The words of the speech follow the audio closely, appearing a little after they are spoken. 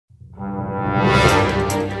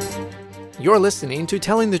You're listening to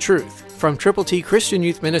Telling the Truth from Triple T Christian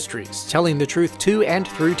Youth Ministries, telling the truth to and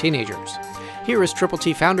through teenagers. Here is Triple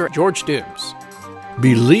T founder George Dooms.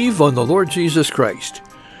 Believe on the Lord Jesus Christ.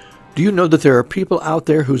 Do you know that there are people out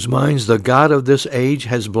there whose minds the God of this age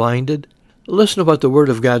has blinded? Listen to what the Word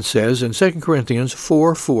of God says in 2 Corinthians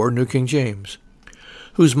 4:4, New King James.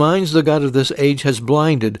 Whose minds the God of this age has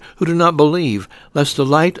blinded, who do not believe, lest the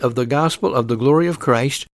light of the gospel of the glory of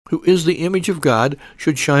Christ, who is the image of God,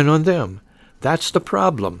 should shine on them. That's the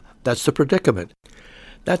problem. That's the predicament.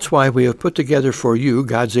 That's why we have put together for you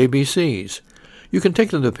God's ABCs. You can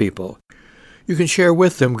take them to people. You can share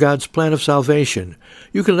with them God's plan of salvation.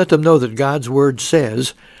 You can let them know that God's Word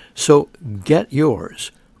says, so get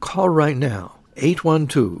yours. Call right now,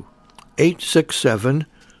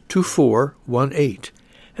 812-867-2418.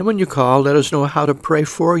 And when you call, let us know how to pray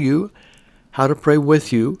for you, how to pray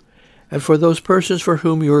with you, and for those persons for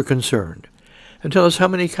whom you are concerned. And tell us how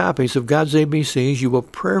many copies of God's ABCs you will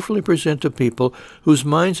prayerfully present to people whose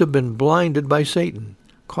minds have been blinded by Satan.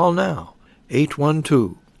 Call now,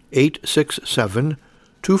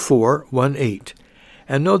 812-867-2418.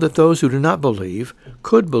 And know that those who do not believe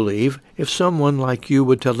could believe if someone like you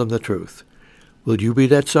would tell them the truth. Will you be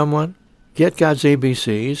that someone? Get God's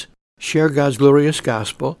ABCs. Share God's glorious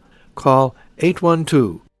gospel. Call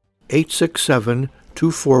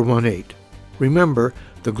 812-867-2418. Remember,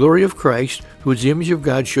 the glory of Christ, who is the image of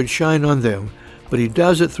God, should shine on them, but he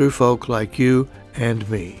does it through folk like you and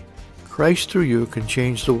me. Christ through you can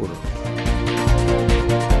change the world.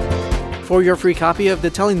 For your free copy of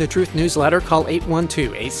the Telling the Truth newsletter, call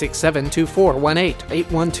 812-867-2418,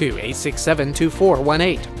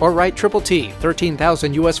 812-867-2418, or write Triple T,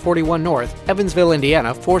 13,000 U.S. 41 North, Evansville,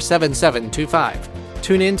 Indiana, 47725.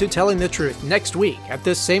 Tune in to Telling the Truth next week at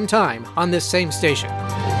this same time on this same station.